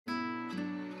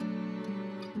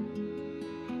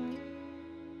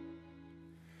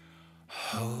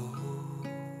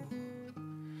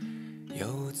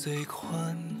最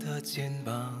宽的肩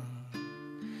膀，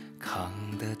扛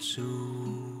得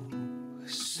住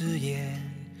誓言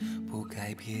不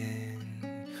改变。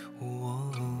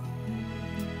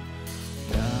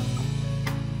当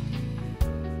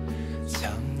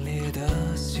强烈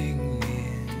的信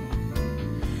念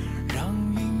让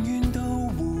命运都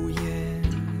无言，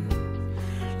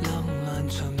浪漫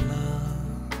成了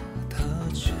特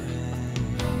权。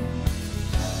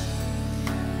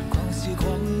狂喜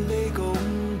狂悲公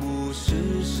布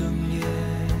是盛宴，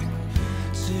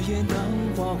誓言当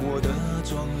花火的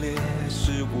壮烈，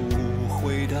是无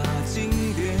悔的经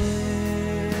典。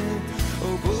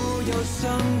哦，不忧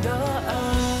伤的爱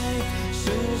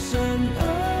是深爱，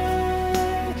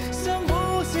像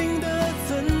无形的存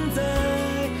在，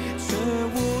却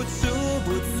无处不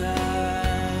在，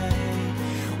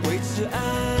维持爱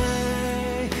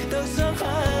的伤害，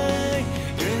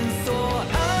愿所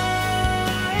爱。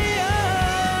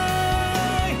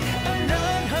安然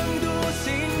横渡星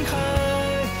海，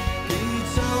一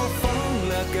朝放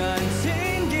了感情，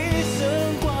一生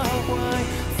挂怀。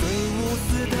最无私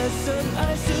的深爱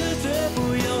是绝不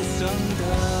忧伤的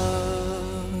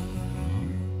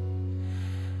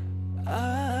爱。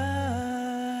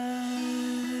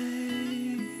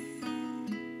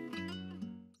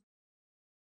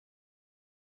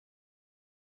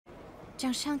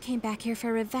Jiang Sheng came back here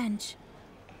for revenge.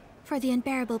 For the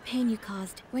unbearable pain you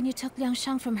caused when you took Liang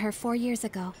Sheng from her 4 years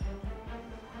ago.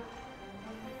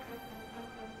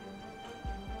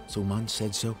 So Man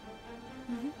said so?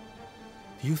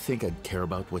 Do you think I'd care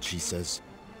about what she says?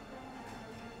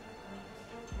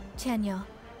 Tianyu.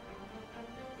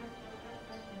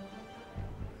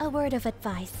 A word of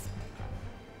advice.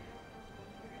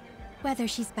 Whether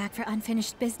she's back for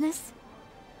unfinished business,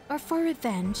 or for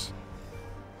revenge,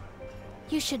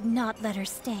 you should not let her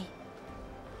stay.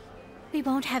 We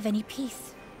won't have any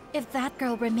peace if that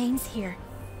girl remains here.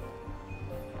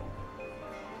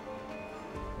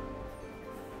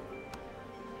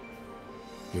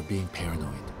 You're being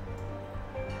paranoid.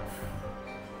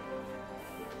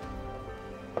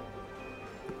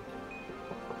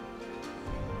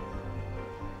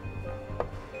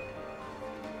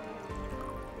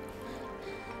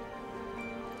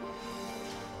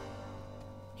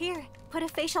 Here, put a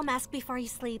facial mask before you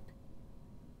sleep.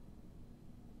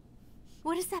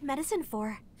 What is that medicine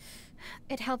for?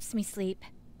 It helps me sleep.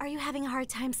 Are you having a hard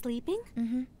time sleeping?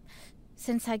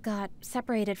 Since I got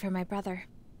separated from my brother.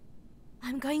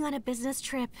 I'm going on a business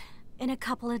trip in a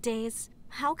couple of days.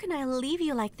 How can I leave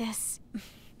you like this?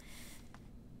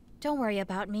 Don't worry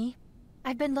about me.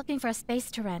 I've been looking for a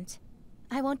space to rent.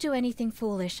 I won't do anything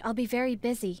foolish. I'll be very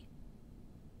busy.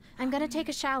 I'm gonna take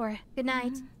a shower. Good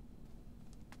night.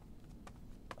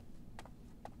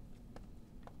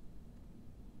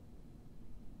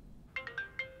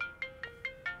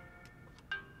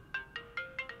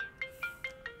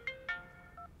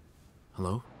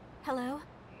 Hello? Hello?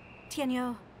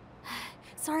 Tianyu.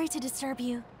 Sorry to disturb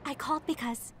you. I called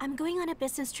because I'm going on a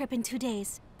business trip in 2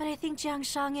 days, but I think Jiang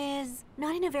Sheng is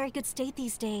not in a very good state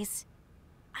these days.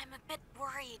 I'm a bit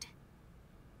worried.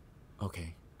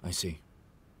 Okay, I see.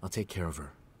 I'll take care of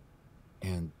her.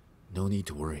 And no need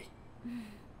to worry.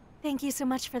 Thank you so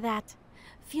much for that.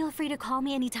 Feel free to call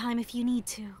me anytime if you need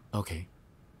to. Okay.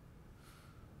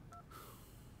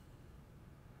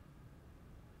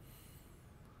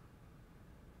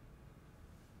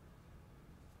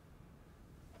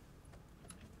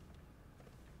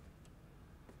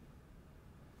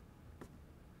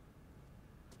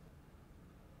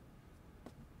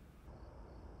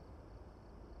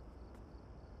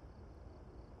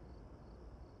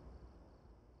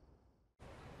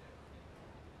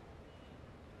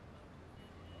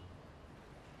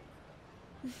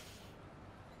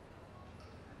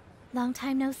 Long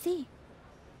time no see.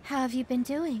 How have you been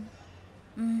doing?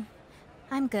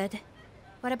 I'm good.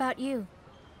 What about you?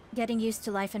 Getting used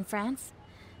to life in France?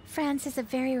 France is a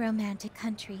very romantic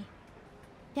country.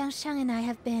 Liang Sheng and I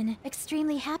have been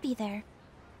extremely happy there.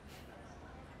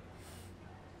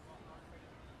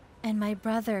 And my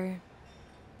brother...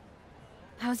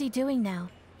 How's he doing now?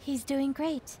 He's doing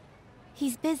great.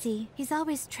 He's busy. He's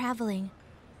always traveling.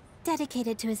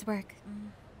 Dedicated to his work.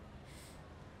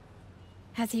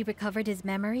 Has he recovered his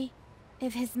memory?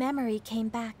 If his memory came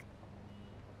back,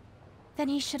 then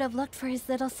he should have looked for his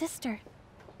little sister.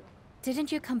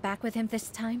 Didn't you come back with him this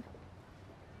time?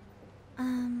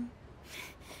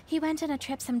 He went on a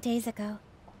trip some days ago.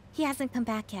 He hasn't come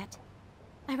back yet.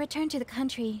 I returned to the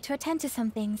country to attend to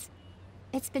some things.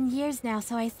 It's been years now,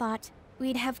 so I thought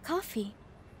we'd have coffee.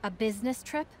 A business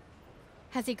trip?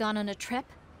 Has he gone on a trip?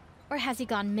 Or has he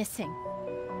gone missing?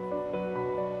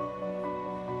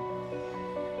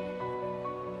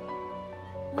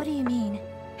 What do you mean?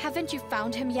 Haven't you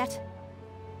found him yet?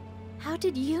 How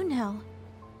did you know?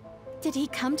 Did he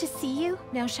come to see you?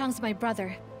 Liang Sheng's my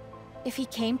brother. If he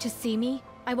came to see me,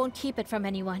 I won't keep it from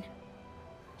anyone.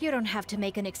 You don't have to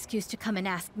make an excuse to come and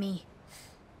ask me.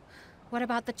 What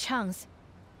about the Chungs?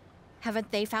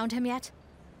 Haven't they found him yet?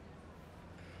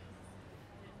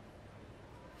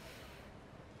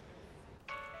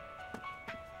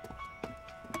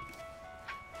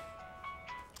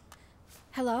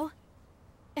 Hello?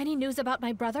 Any news about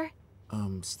my brother?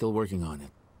 Still working on it.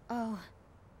 Oh.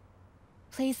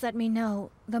 Please let me know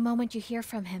the moment you hear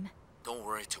from him. Don't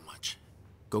worry too much.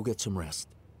 Go get some rest.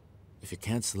 If you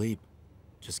can't sleep,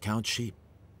 just count sheep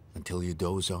until you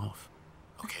doze off.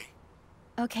 Okay?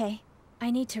 Okay.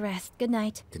 I need to rest. Good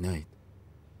night. Good night.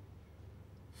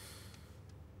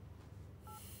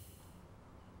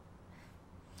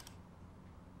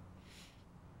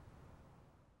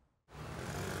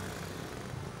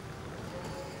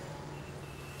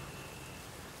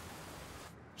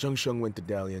 Jiang Sheng went to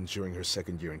Dalian during her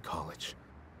second year in college.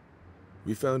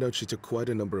 We found out she took quite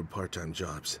a number of part-time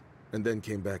jobs, and then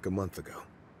came back a month ago.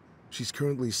 She's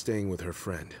currently staying with her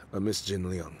friend, a Miss Jin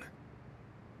Liang.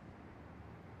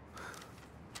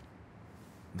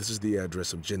 This is the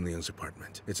address of Jin Liang's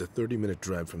apartment. It's a 30-minute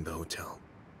drive from the hotel.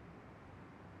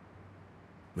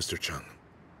 Mr. Chung,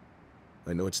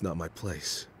 I know it's not my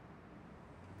place,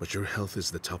 but your health is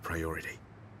the top priority.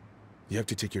 You have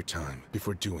to take your time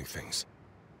before doing things.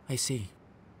 I see.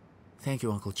 Thank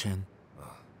you, Uncle Chen.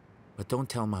 But don't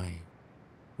tell my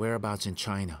whereabouts in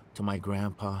China to my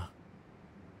grandpa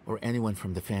or anyone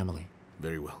from the family.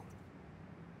 Very well.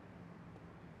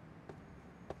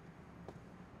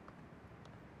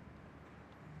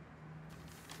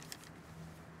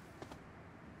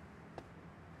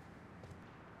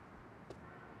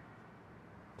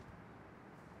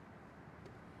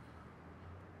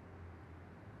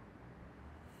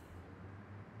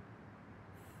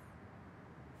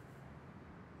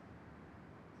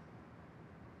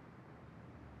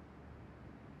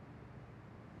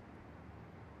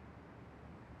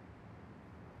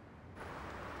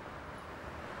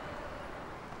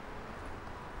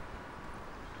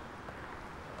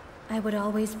 I would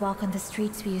always walk on the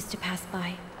streets we used to pass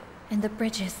by, and the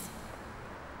bridges.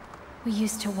 We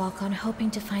used to walk on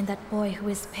hoping to find that boy who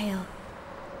is pale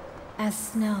as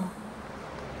snow.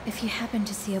 If you happen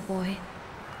to see a boy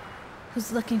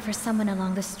who's looking for someone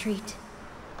along the street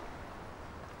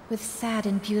with sad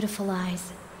and beautiful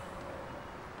eyes,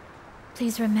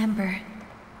 please remember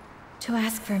to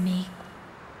ask for me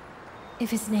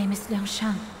if his name is Liang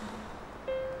Sheng.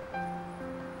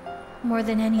 More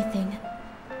than anything,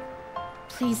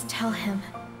 please tell him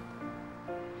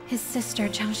his sister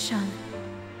Jiang Sheng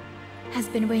has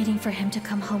been waiting for him to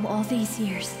come home all these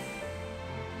years.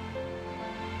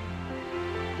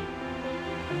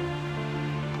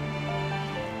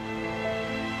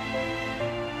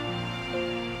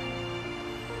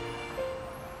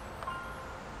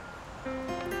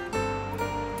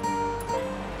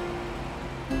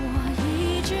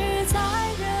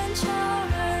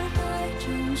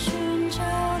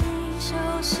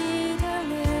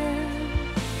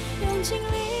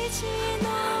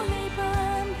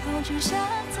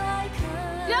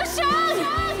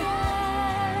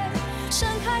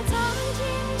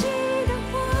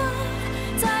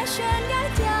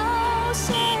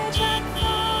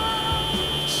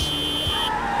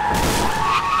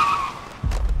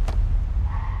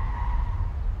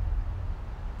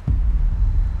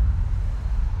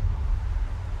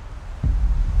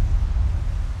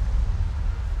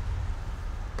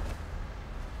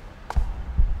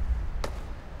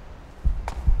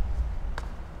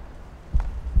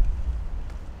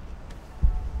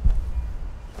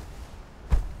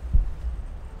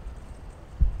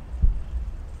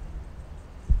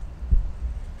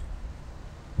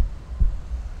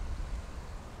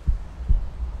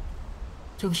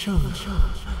 Jiang Sheng.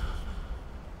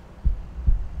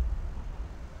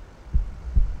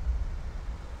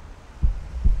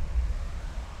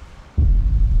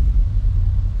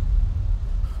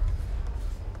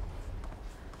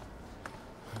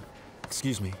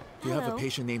 Excuse me. Do you have a Hello?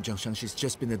 patient named Jiang Sheng? She's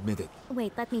just been admitted.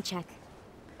 Wait, let me check.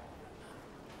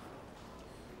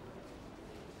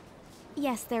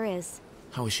 Yes, there is.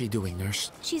 How is she doing,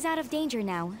 nurse? She's out of danger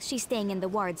now. She's staying in the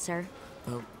ward, sir.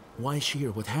 Why is she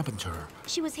here? What happened to her?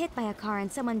 She was hit by a car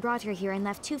and someone brought her here and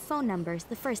left 2 phone numbers.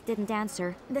 The first didn't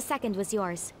answer. The second was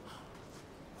yours.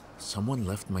 Someone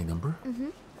left my number? Mm-hmm.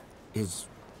 Is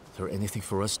there anything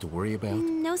for us to worry about?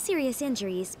 No serious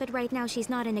injuries, but right now she's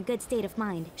not in a good state of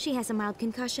mind. She has a mild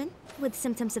concussion, with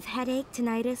symptoms of headache,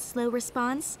 tinnitus, slow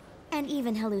response. and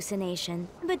even hallucination.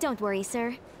 But don't worry,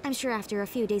 sir. I'm sure after a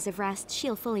few days of rest,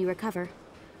 she'll fully recover.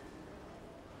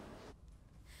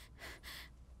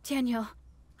 Tianyu,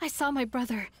 I saw my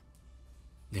brother.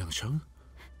 Liang Sheng?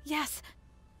 Yes,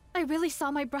 I really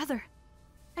saw my brother.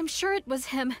 I'm sure it was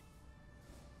him.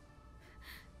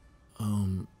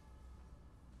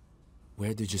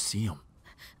 Where did you see him?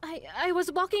 I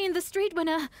was walking in the street when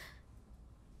a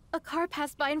car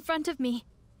passed by in front of me,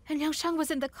 and Liang Sheng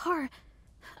was in the car.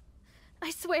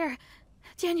 I swear,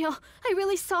 Tianyu, I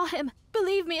really saw him.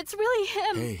 Believe me, it's really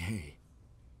him. Hey.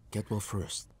 Get well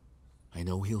first. I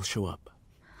know he'll show up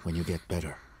when you get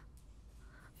better.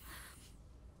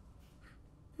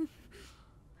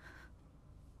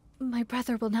 My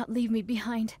brother will not leave me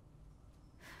behind.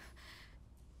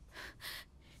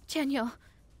 Tianyu,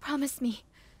 promise me.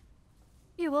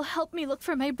 You will help me look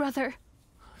for my brother.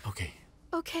 Okay.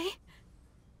 Okay?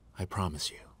 I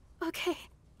promise you. Okay.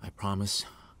 I promise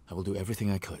I will do everything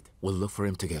I could. We'll look for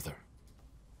him together.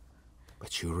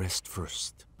 But you rest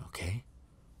first, okay?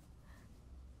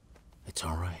 It's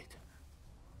all right.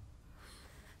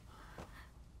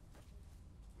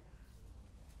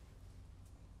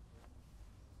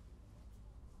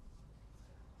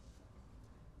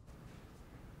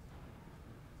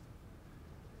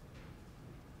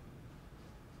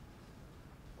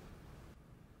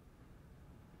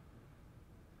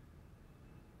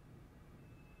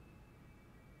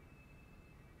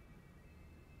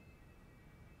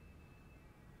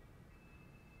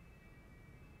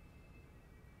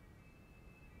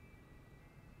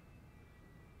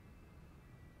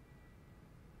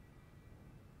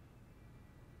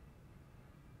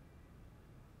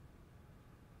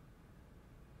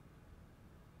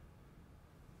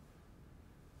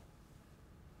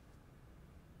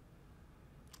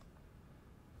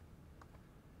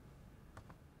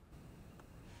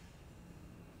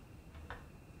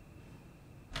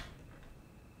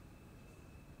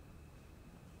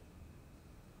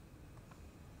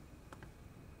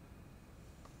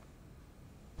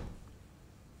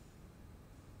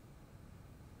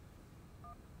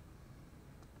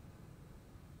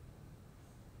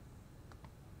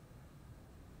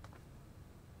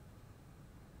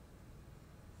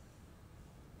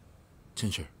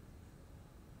 Ginger,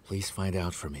 please find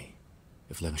out for me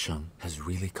if Liang Sheng has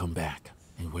really come back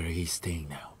and where he's staying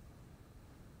now.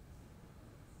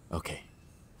 Okay.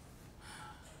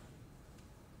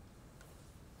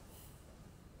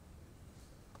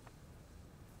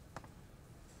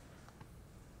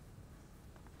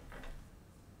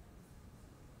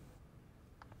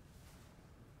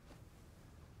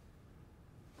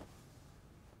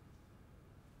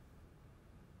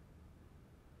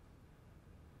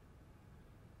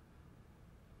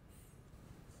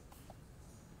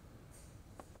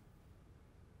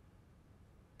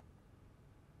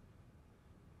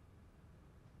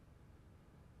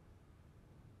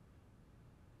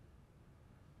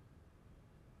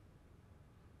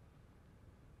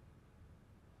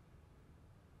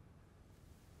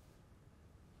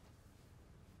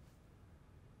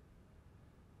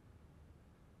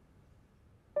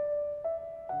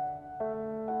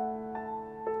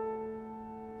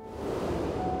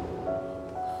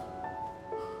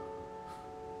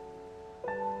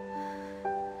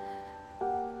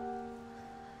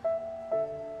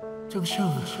 Jiang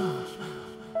Sheng.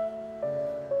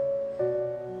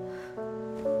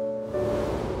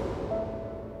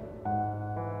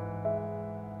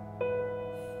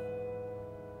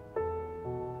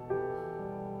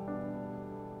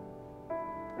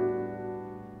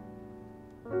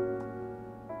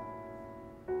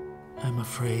 I'm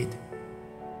afraid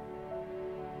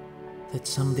that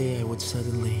someday I would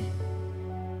suddenly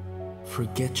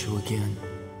forget you again.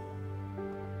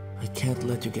 I can't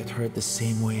let you get hurt the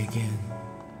same way again.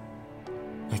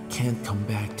 I can't come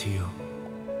back to you.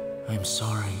 I'm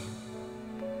sorry.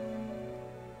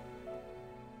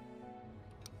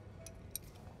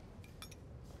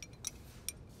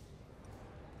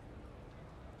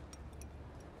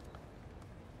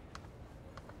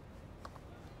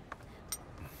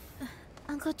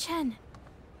 Uncle Chen,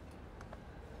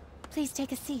 please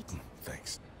take a seat.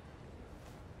 Thanks.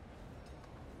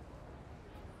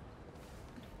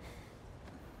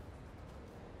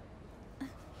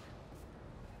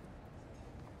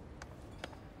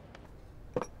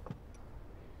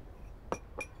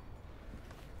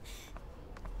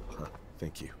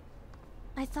 Thank you.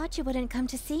 I thought you wouldn't come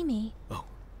to see me. Oh.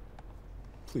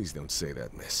 Please don't say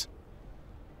that, miss.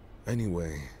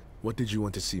 Anyway, what did you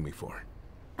want to see me for?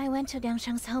 I went to Liang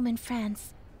Sheng's home in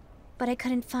France, but I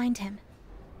couldn't find him.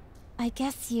 I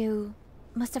guess you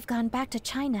must have gone back to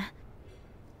China.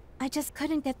 I just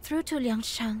couldn't get through to Liang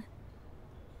Sheng.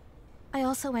 I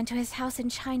also went to his house in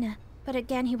China, but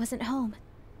again he wasn't home.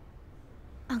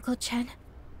 Uncle Chen,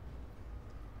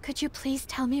 could you please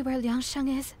tell me where Liang Sheng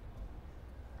is?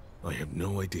 I have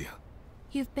no idea.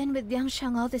 You've been with Liang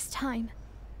Sheng all this time.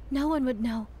 No one would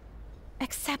know.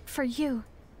 Except for you.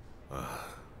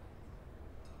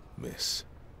 Miss.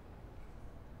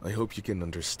 I hope you can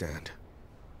understand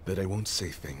that I won't say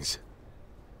things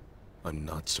I'm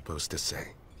not supposed to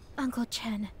say. Uncle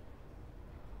Chen,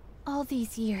 all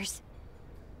these years,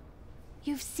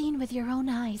 you've seen with your own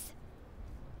eyes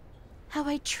how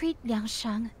I treat Liang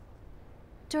Sheng.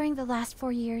 During the last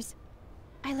 4 years,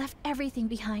 I left everything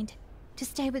behind to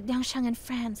stay with Liang Sheng in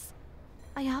France.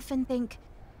 I often think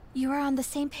you are on the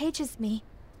same page as me.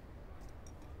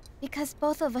 Because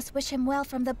both of us wish him well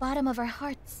from the bottom of our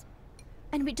hearts.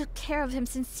 And we took care of him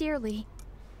sincerely.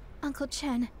 Uncle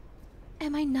Chen,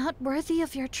 am I not worthy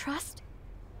of your trust?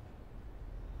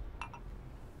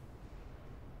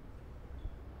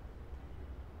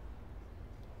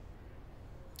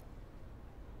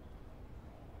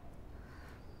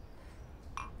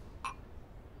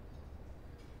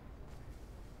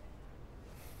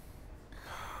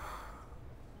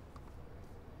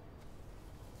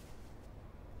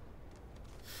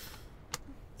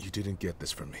 You didn't get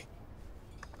this from me.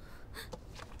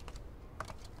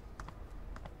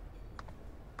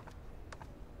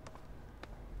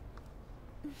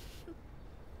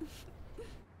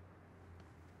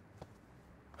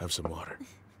 Have some water.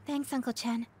 Thanks, Uncle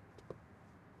Chen.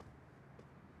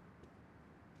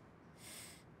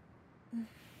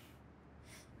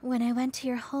 When I went to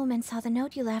your home and saw the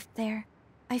note you left there,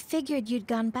 I figured you'd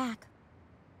gone back.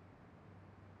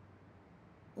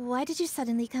 Why did you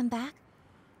suddenly come back?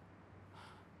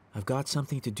 I've got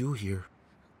something to do here.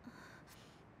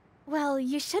 Well,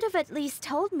 you should have at least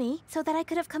told me, so that I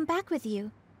could have come back with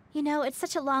you. You know, it's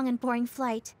such a long and boring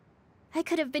flight. I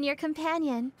could have been your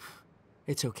companion.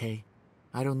 It's okay.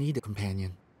 I don't need a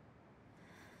companion.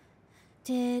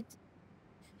 Did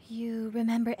you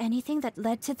remember anything that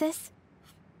led to this?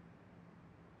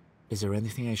 Is there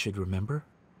anything I should remember?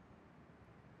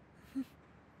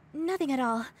 Nothing at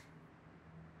all.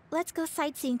 Let's go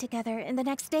sightseeing together in the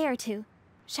next day or two.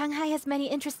 Shanghai has many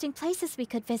interesting places we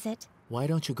could visit. Why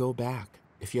don't you go back?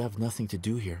 If you have nothing to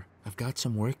do here, I've got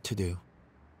some work to do.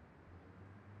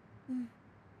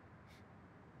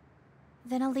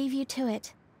 Then I'll leave you to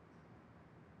it.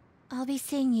 I'll be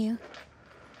seeing you.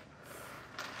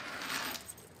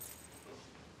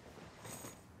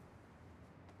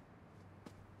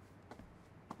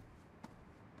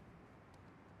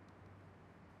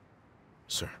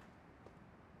 Sir.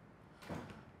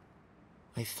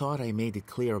 I thought I made it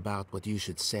clear about what you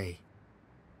should say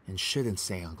and shouldn't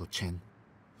say, Uncle Chen.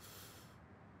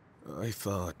 I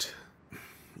thought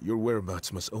your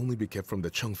whereabouts must only be kept from the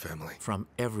Chung family. From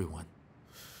everyone.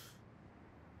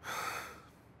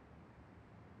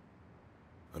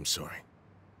 I'm sorry.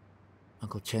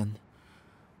 Uncle Chen,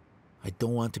 I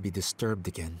don't want to be disturbed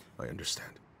again. I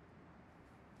understand.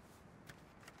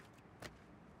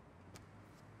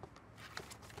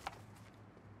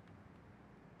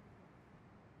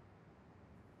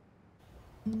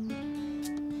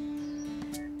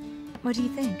 What do you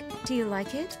think? Do you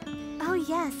like it? Oh,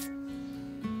 yes.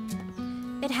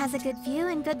 It has a good view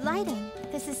and good lighting.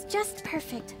 This is just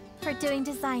perfect for doing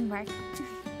design work.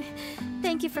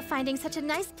 Thank you for finding such a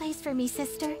nice place for me,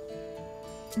 sister.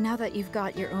 Now that you've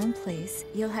got your own place,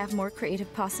 you'll have more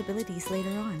creative possibilities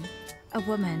later on. A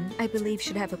woman, I believe,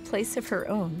 should have a place of her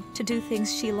own to do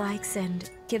things she likes and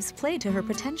gives play to her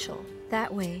potential.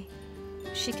 That way,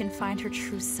 she can find her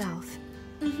true self.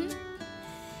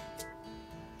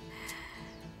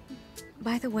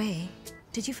 By the way,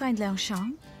 did you find Liang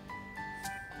Sheng?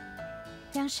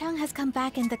 Liang Sheng has come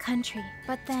back in the country,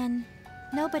 but then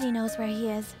nobody knows where he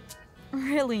is.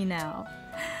 Really now?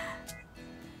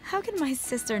 How can my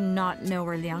sister not know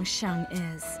where Liang Sheng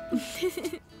is?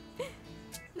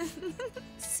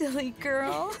 Silly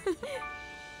girl.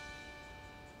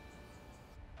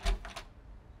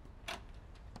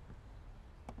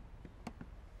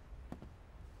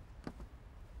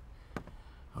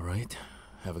 All right.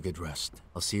 Have a good rest.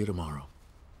 I'll see you tomorrow.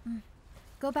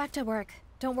 Go back to work.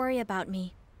 Don't worry about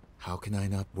me. How can I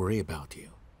not worry about you?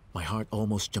 My heart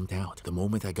almost jumped out the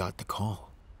moment I got the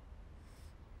call.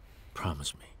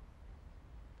 Promise me.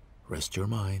 Rest your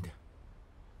mind.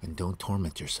 And don't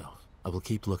torment yourself. I will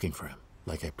keep looking for him,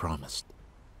 like I promised.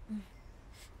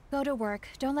 Go to work.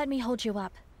 Don't let me hold you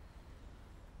up.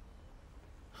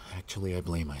 Actually, I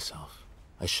blame myself.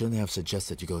 I shouldn't have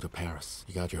suggested you go to Paris.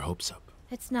 You got your hopes up.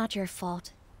 It's not your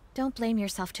fault. Don't blame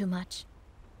yourself too much.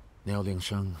 Now Liang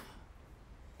Sheng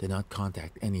did not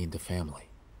contact any in the family.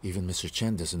 Even Mr.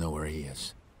 Chen doesn't know where he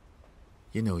is.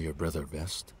 You know your brother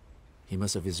best. He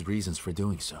must have his reasons for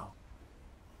doing so.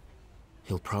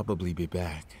 He'll probably be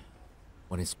back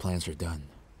when his plans are done.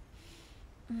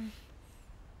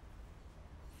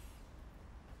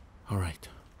 All right.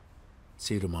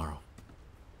 See you tomorrow.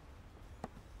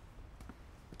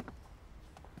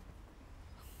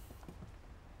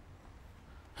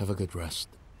 Have a good rest.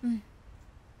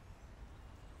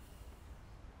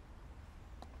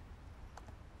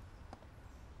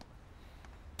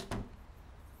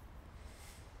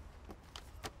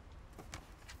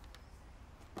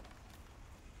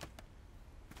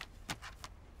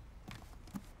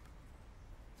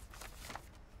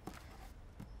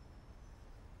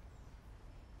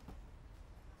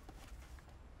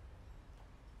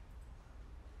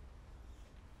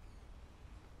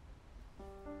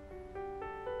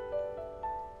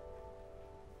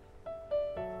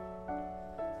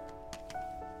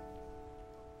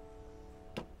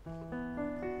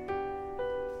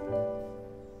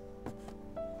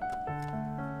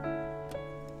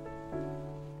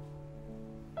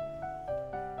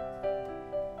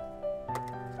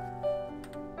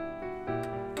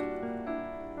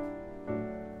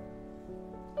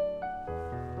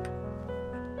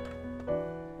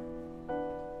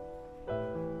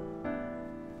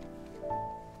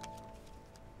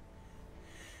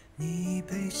你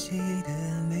悲喜的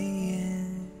眉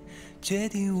眼，决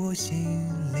定我心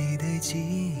里的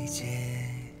季节。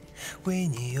为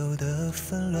你有的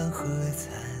纷乱和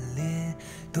惨烈，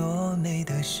多美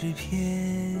的诗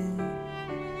篇。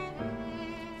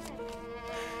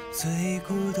最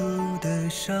孤独的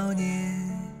少年，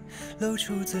露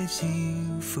出最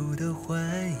幸福的欢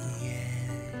颜，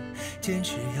坚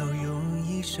持要用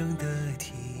一生的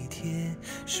体贴，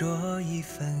说一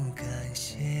份感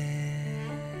谢。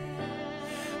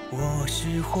我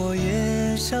是火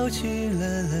焰，烧去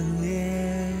了冷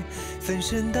冽，分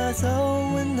身打造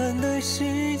温暖的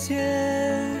世界。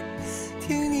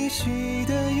听你许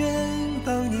的愿，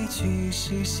帮你去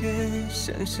实现，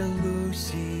生生不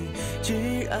息，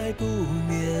挚爱不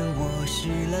眠。我是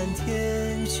蓝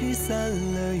天，驱散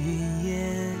了云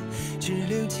烟，只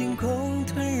留晴空，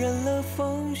吞忍了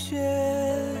风雪。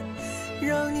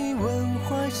让你闻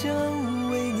花香，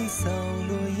为你扫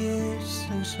落叶，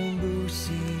生生不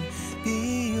息，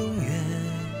比永远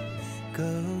更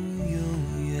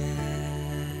永远。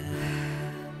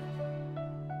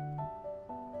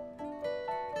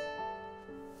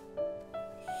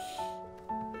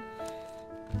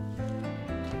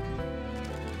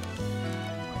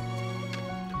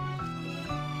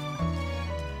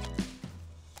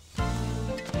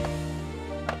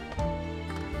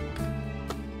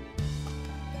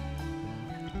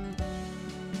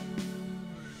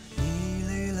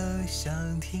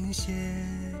想停歇，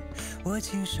我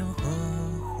轻声呵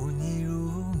护你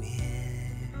入眠。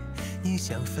你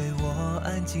想飞，我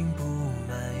安静不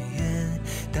埋怨，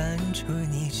单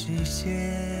纯你视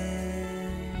线。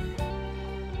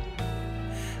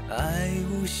爱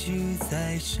无需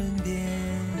在身边，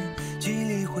距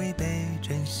离会被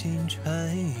真心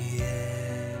穿越。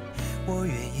我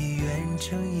愿意远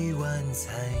程1万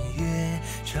残月，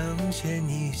成全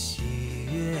你喜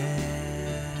悦。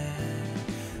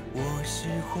我是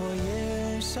火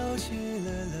焰，烧去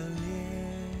了冷冽，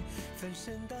分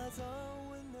身打造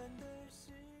温暖的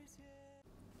世界。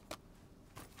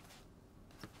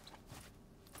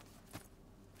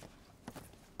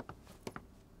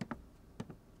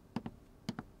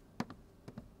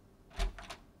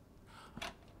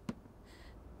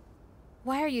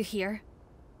Why are you here?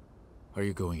 Are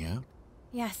you going out?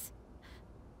 Yes.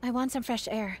 I want some fresh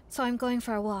air, so I'm going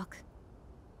for a walk.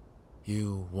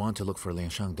 You want to look for Liang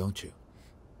Sheng, don't you?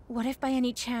 What if by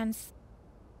any chance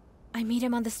I meet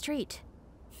him on the street?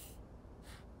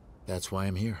 That's why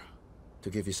I'm here. To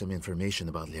give you some information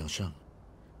about Liang Sheng.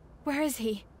 Where is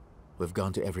he? We've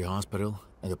gone to every hospital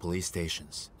and the police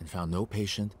stations and found no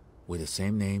patient with the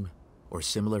same name or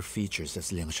similar features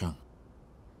as Liang Sheng.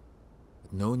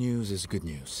 But no news is good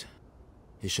news.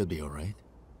 He should be alright.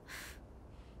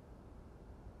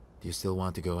 Do you still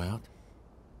want to go out?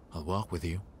 I'll walk with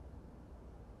you.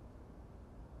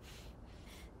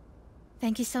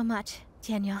 Thank you so much,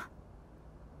 Tianyu.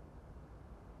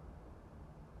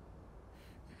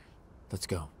 Let's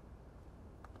go.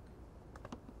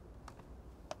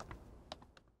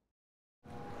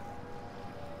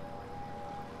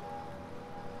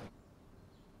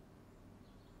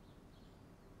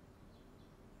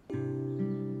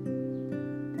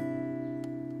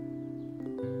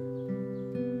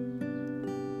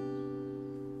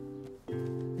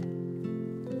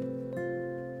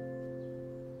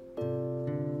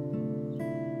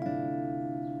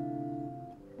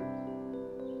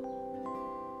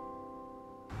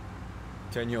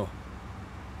 Tianyu.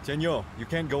 Tianyu, you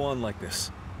can't go on like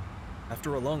this.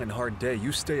 After a long and hard day,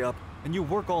 you stay up and you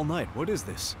work all night. What is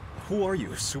this? Who are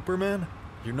you, Superman?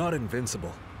 You're not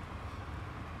invincible.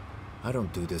 I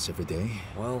don't do this every day.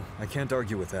 Well, I can't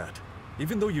argue with that.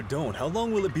 Even though you don't, how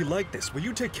long will it be like this? Will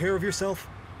you take care of yourself?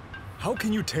 How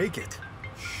can you take it?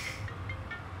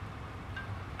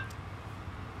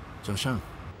 Jiang Sheng,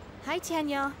 Hi,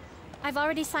 Tianyu. I've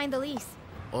already signed the lease.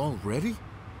 already?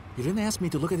 You didn't ask me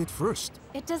to look at it first.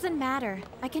 It doesn't matter.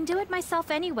 I can do it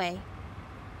myself anyway.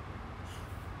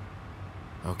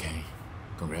 Okay,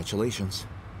 congratulations.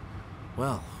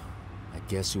 Well, I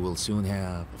guess you will soon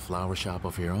have a flower shop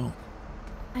of your own.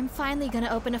 I'm finally gonna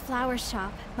open a flower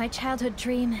shop. My childhood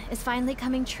dream is finally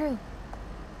coming true.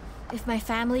 If my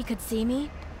family could see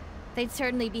me, they'd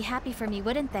certainly be happy for me,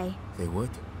 wouldn't they? They would?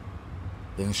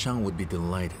 Liang Sheng would be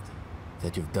delighted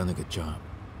that you've done a good job.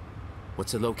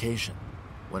 What's the location?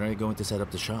 When are you going to set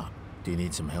up the shop? Do you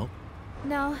need some help?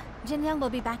 No, Jinyoung will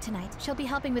be back tonight. She'll be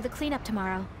helping with the cleanup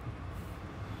tomorrow.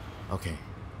 Okay,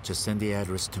 just send the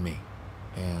address to me,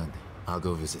 and I'll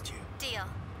go visit you. Deal.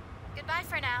 Goodbye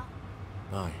for now.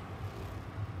 Bye.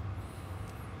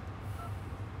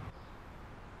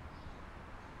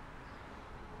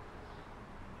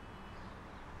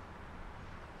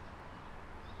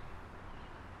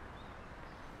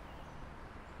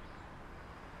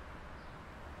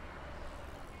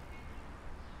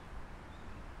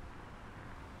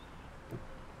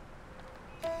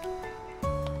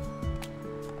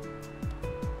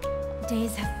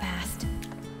 Days have passed.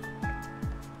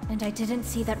 And I didn't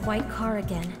see that white car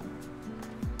again.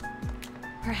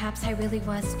 Perhaps I really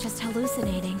was just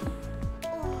hallucinating.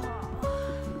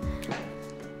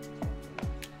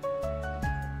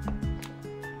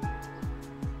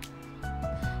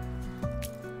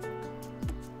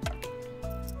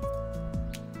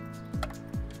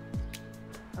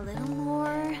 A little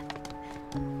more.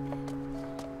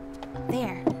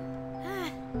 There.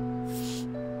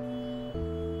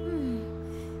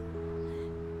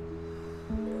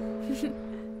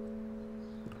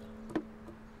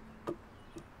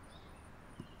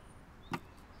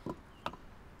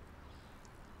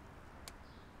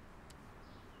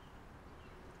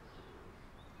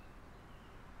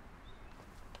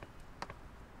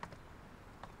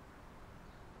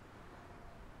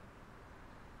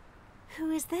 Who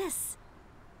is this?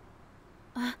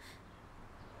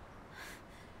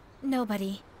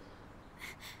 Nobody.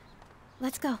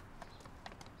 Let's go.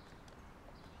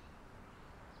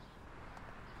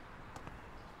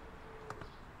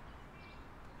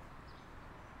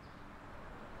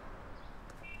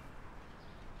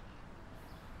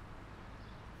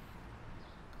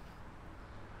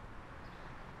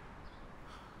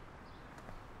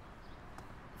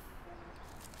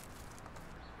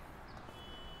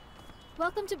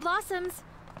 Welcome to Blossoms.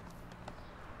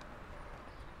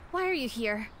 Why are you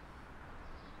here?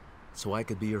 So I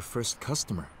could be your first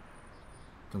customer.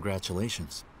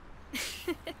 Congratulations.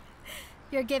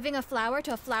 You're giving a flower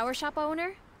to a flower shop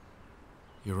owner?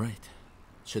 You're right.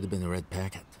 Should have been a red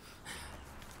packet.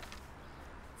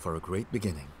 For a great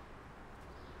beginning.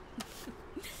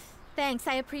 Thanks,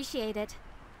 I appreciate it.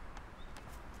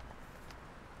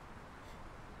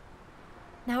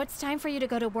 Now it's time for you to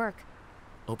go to work.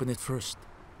 Open it first.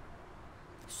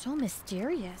 So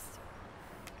mysterious.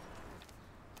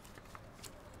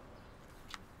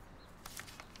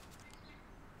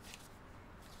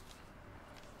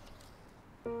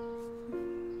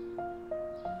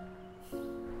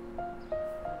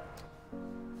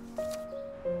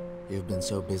 You've been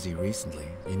so busy recently,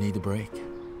 you need a break.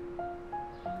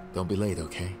 Don't be late,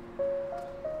 okay?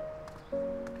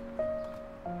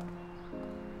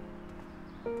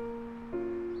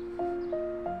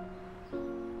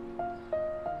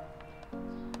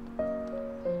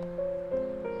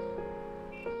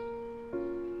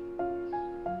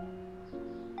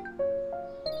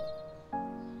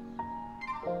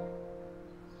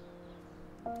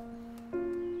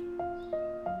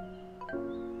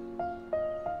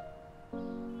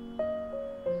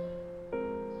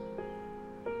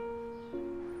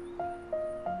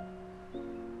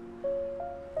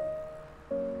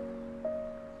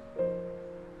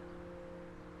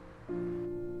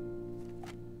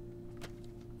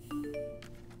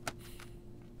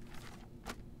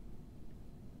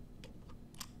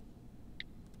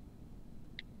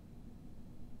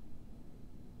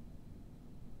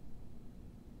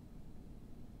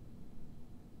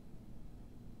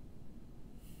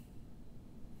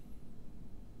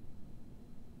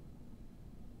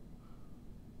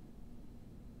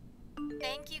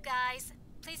 Thank you, guys.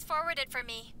 Please forward it for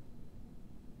me.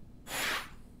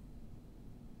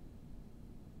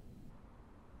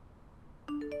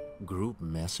 Group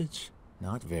message?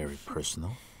 Not very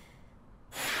personal.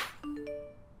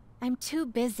 I'm too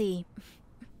busy.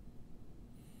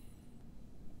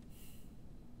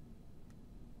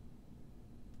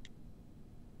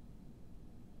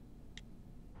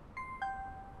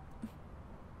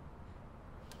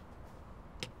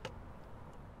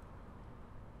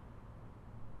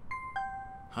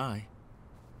 Hi.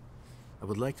 I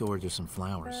would like to order some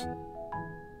flowers.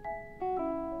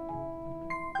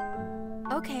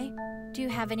 Okay. Do you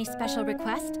have any special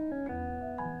request?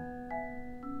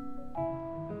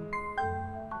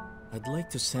 I'd like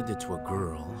to send it to a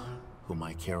girl whom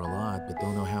I care a lot but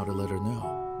don't know how to let her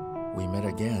know. We met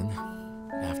again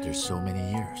after so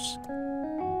many years.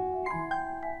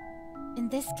 In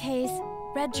this case,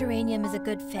 red geranium is a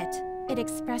good fit. It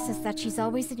expresses that she's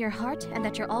always in your heart and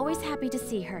that you're always happy to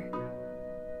see her.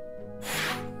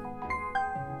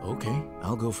 Okay,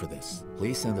 I'll go for this.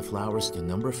 Please send the flowers to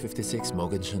number 56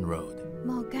 Moganshan Road.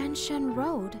 Moganshan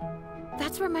Road?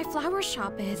 That's where my flower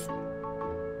shop is.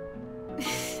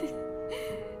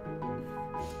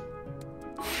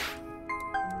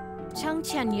 Cheng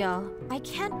Tianyou, I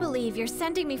can't believe you're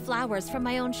sending me flowers from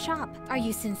my own shop. Are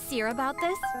you sincere about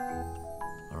this?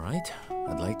 All right,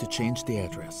 I'd like to change the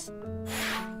address.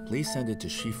 Please send it to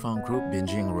Shifang Group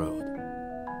Binjing Road.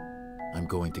 I'm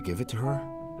going to give it to her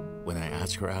when I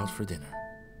ask her out for dinner.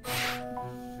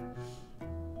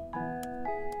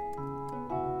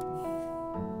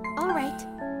 All right.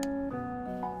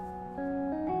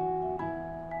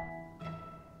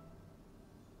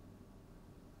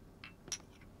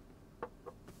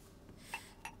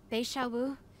 Bei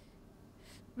Xiaowu,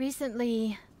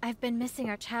 recently, I've been missing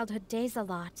our childhood days a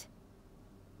lot.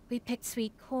 We picked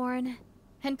sweet corn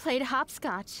and played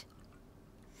hopscotch.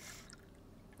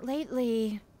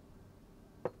 Lately,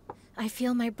 I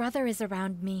feel my brother is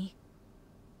around me.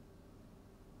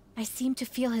 I seem to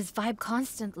feel his vibe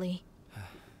constantly.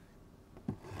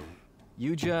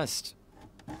 You just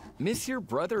miss your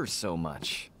brother so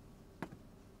much.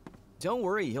 Don't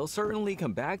worry, he'll certainly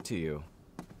come back to you.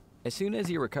 As soon as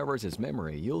he recovers his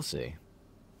memory, you'll see.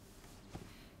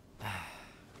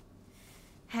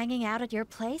 Hanging out at your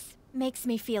place makes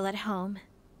me feel at home.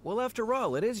 Well, after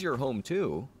all, it is your home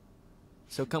too.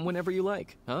 So come whenever you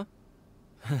like, huh?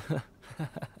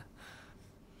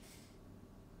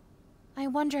 I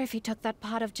wonder if he took that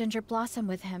pot of ginger blossom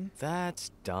with him. That's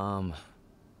dumb.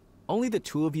 Only the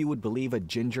two of you would believe a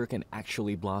ginger can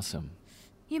actually blossom.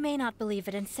 You may not believe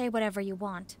it and say whatever you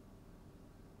want.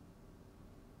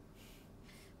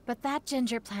 But that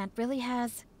ginger plant really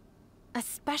has a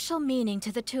special meaning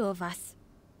to the two of us.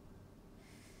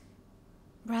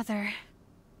 Brother,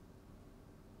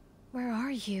 where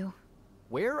are you?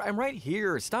 Where? I'm right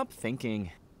here. Stop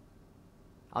thinking.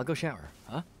 I'll go shower,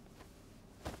 huh?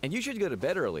 And you should go to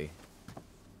bed early.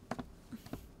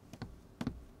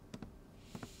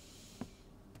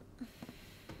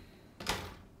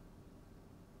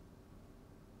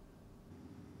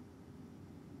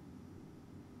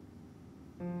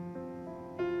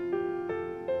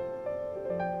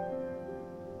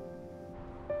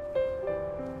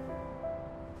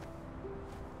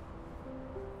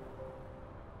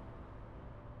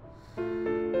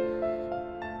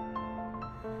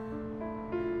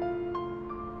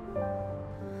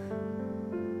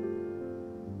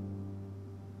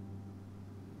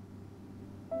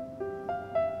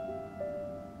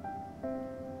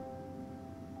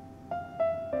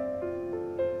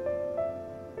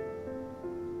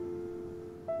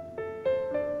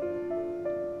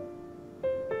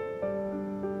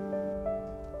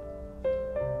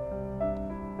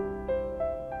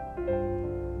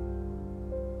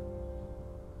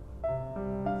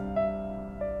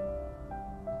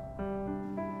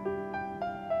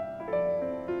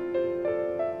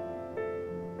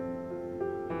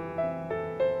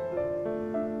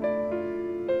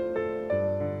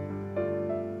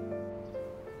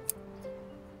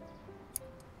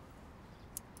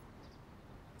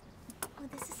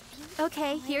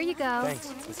 Okay, here you go. Thanks.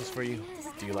 This is for you.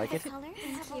 Do you like it?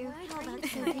 Thank you. Oh,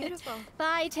 that's so beautiful.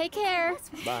 Bye, take care.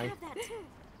 Bye.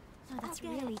 Oh, that's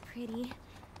really pretty.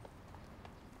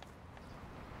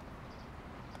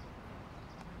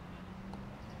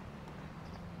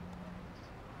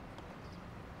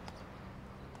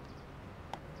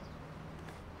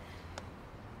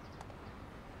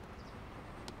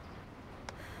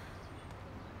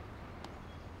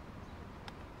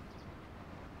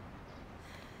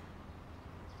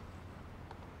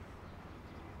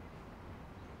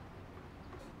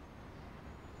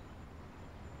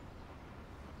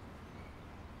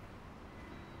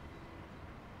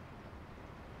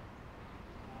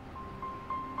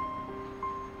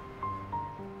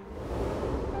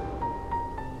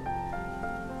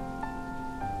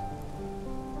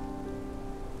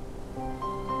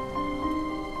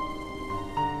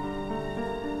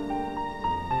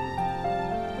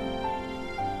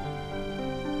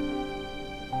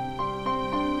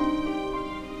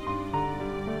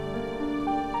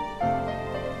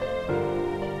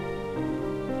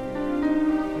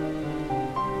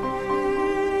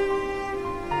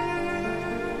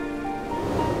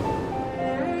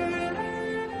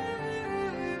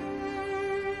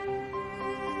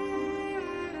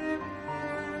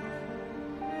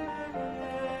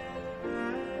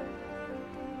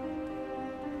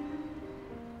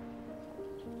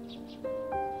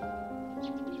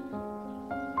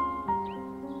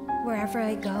 Wherever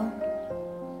I go,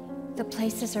 the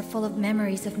places are full of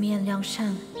memories of me and Liang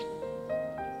Sheng.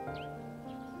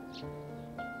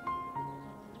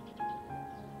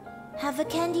 Have a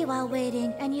candy while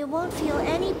waiting, and you won't feel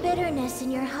any bitterness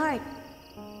in your heart.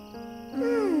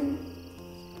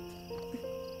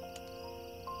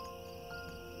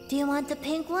 Do you want the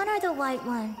pink one or the white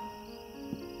one?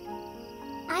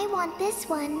 I want this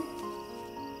one.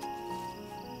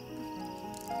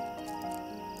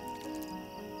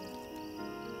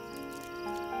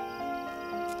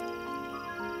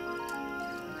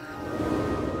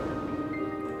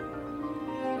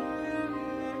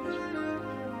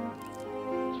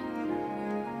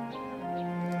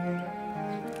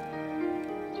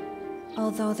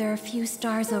 Although there are few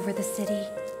stars over the city,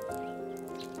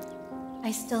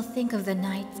 I still think of the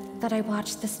night that I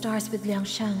watched the stars with Liang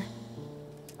Sheng.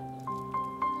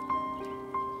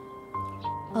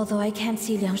 Although I can't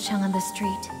see Liang Sheng on the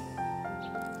street,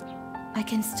 I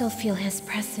can still feel his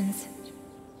presence.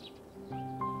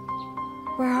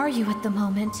 Where are you at the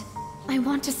moment? I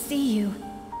want to see you.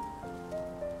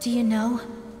 Do you know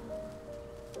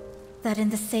that in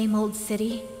the same old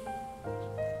city,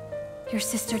 your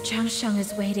sister Jiang Sheng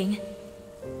is waiting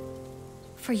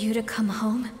for you to come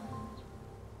home?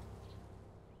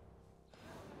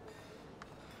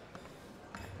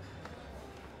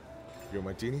 Your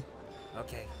martini?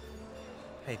 Okay.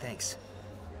 Hey, thanks.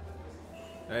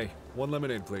 Hey, one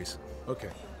lemonade, please. Okay.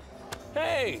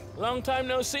 Hey, long time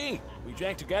no see. We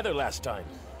drank together last time.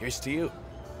 Here's to you.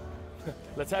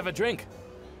 Let's have a drink.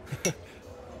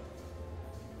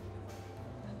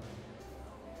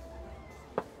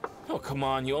 Oh, come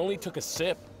on, you only took a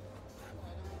sip.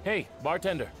 Hey,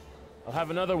 bartender, I'll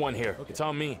have another one here. Okay. It's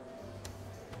on me.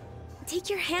 Take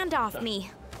your hand off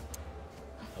me.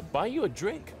 I'll buy you a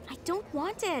drink. I don't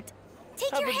want it.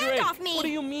 Take Have your a hand drink. off me! What do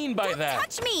you mean by that? Don't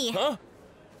touch me! Huh?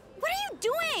 What are you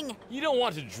doing? You don't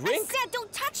want to drink? I said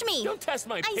don't touch me! Don't test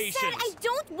my patience! I said I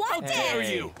don't want it! How dare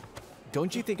you!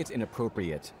 Don't you think it's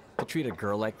inappropriate to treat a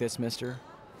girl like this, mister?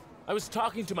 I was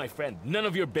talking to my friend. None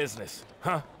of your business.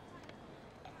 Huh?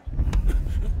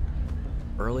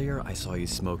 Earlier, I saw you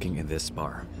smoking in this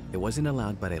bar. It wasn't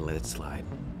allowed, but I let it slide.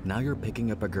 Now you're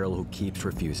picking up a girl who keeps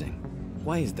refusing.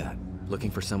 Why is that?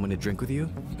 Looking for someone to drink with you?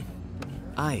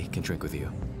 I can drink with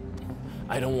you.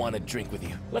 I don't want to drink with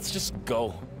you. Let's just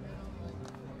go.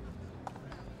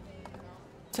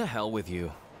 To hell with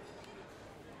you.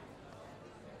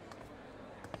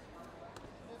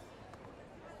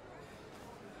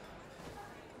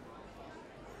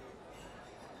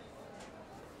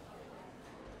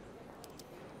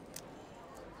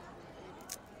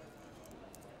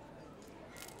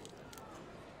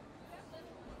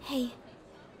 Hey,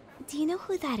 do you know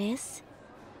who that is?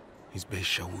 He's Bei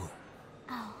Xiaowu.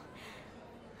 Oh.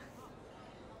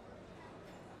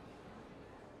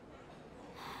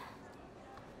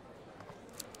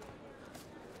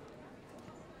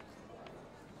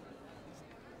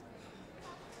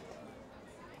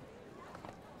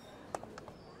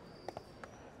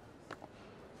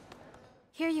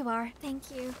 Here you are.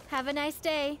 Thank you. Have a nice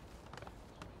day.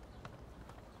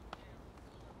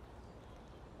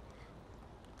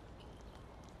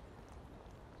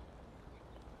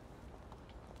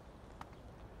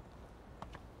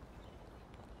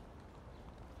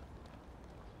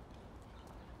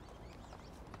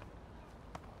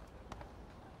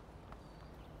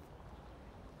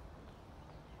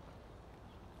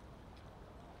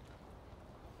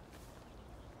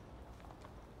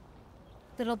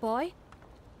 Little boy?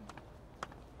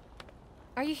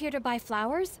 Are you here to buy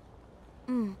flowers?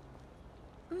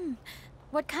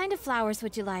 What kind of flowers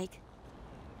would you like?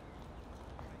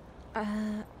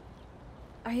 Are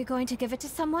you going to give it to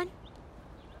someone?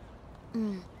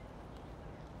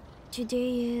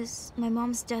 Today is my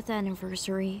mom's death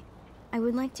anniversary. I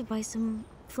would like to buy some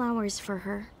flowers for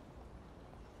her.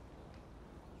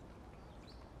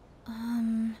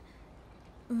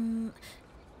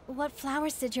 What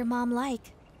flowers did your mom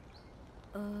like?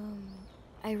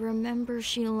 I remember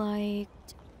she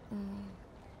liked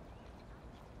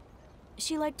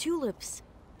tulips.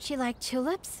 She liked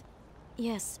tulips?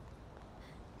 Yes.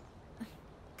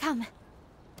 Come.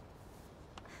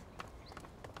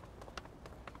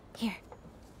 Here.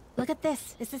 Look at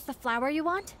this. Is this the flower you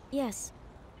want? Yes.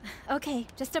 Okay,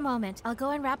 just a moment. I'll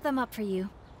go and wrap them up for you.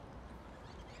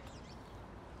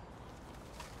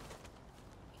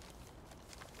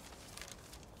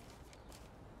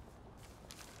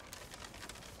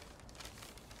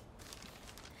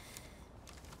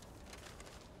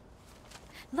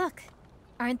 Look,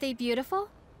 aren't they beautiful?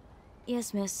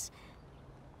 Yes, miss.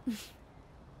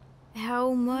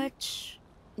 How much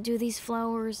do these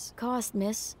flowers cost,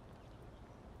 miss?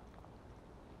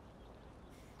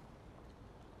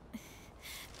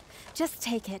 Just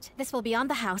take it. This will be on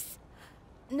the house.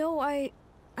 No, I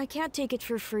can't take it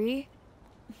for free.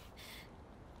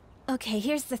 Okay,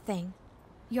 here's the thing.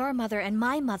 Your mother and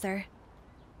my mother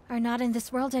are not in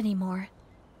this world anymore.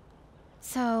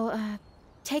 So,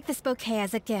 take this bouquet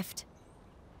as a gift.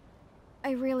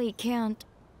 I really can't.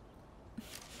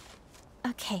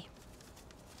 Okay.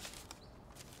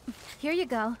 Here you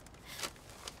go.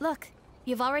 Look,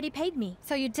 you've already paid me,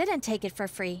 so you didn't take it for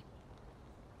free.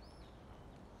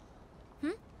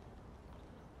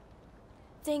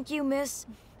 Thank you, miss.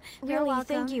 You're Really, welcome.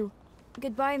 thank you.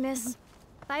 Goodbye, miss.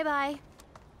 Bye-bye.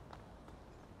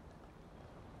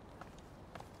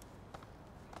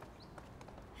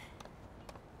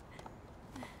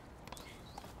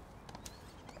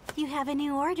 You have a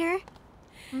new order.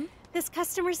 This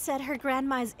customer said her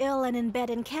grandma is ill and in bed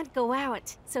and can't go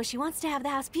out, so she wants to have the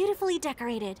house beautifully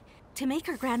decorated to make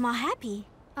her grandma happy.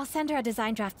 I'll send her a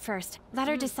design draft first. Let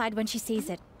her decide when she sees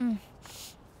it.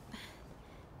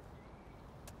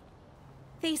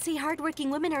 They say hardworking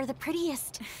women are the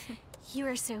prettiest. You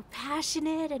are so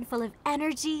passionate and full of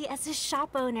energy as a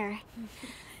shop owner.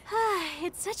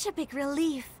 It's such a big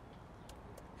relief.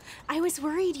 I was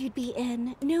worried you'd be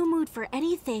in no mood for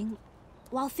anything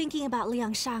while thinking about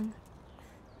Liang Sheng.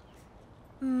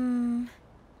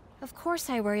 Of course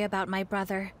I worry about my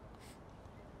brother.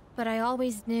 But I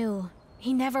always knew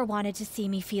he never wanted to see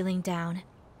me feeling down.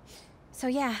 So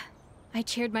yeah, I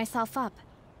cheered myself up.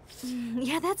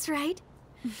 Yeah, that's right.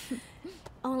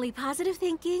 Only positive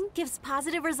thinking gives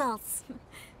positive results.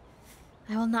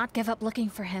 I will not give up looking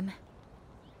for him.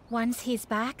 Once he's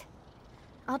back,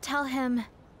 I'll tell him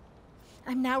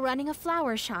I'm now running a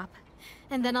flower shop,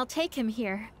 and then I'll take him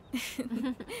here.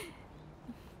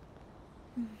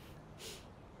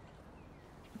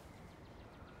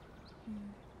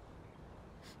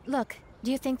 Look,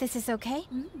 do you think this is okay?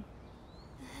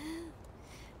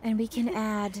 And we can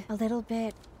add a little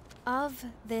bit of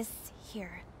this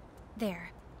here.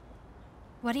 There.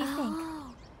 What do you think?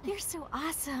 Oh, you're so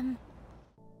awesome.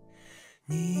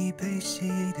 你被谁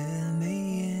的眉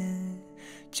眼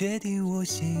决定我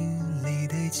心里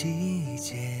的季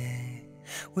节，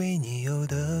为你有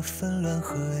的纷乱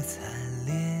和惨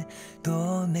烈，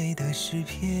多美的诗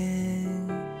篇。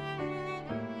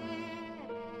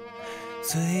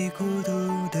最孤独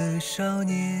的少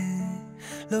年，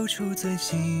露出最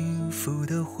幸福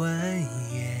的欢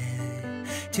颜，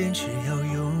坚持要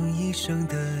用一生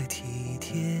的体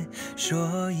贴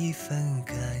说一份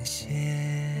感谢。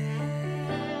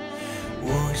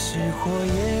我是火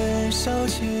焰，烧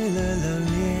去了冷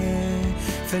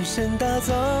冽，翻身打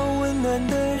造温暖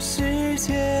的世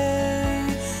界，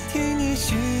听你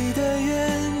许的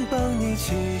愿，帮你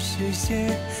去实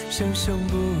现，生生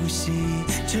不息，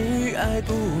只爱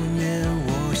不眠。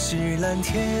我是蓝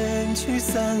天，驱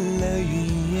散了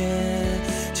云烟，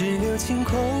只留晴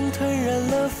空，吞染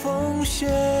了风雪，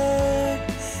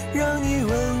让你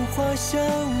闻花香，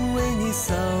为你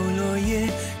扫落叶，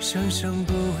生生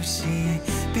不息，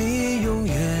比永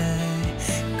远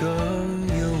更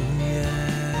永远。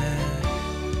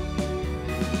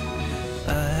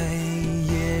爱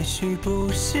也许不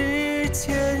是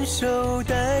牵手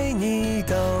带你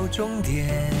到终点，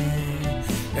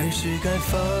而是该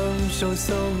放手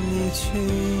送你去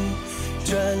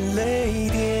转泪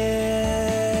点。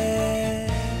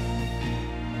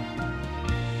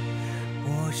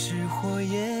我是火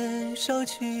焰，烧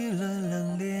去了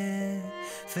冷冽，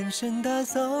分身打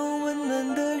造温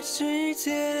暖的世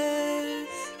界，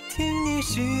听你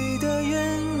许的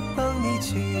愿，帮你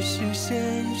去实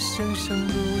现，生生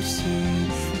不息，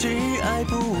只爱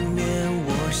不眠。我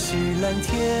是蓝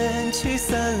天，驱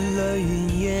散了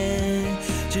云烟，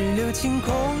只留晴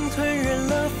空，吞忍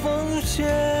了风雪，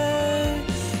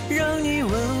让你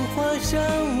闻花香，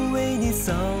为你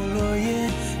扫落叶，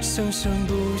生生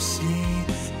不息，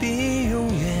比永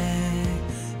远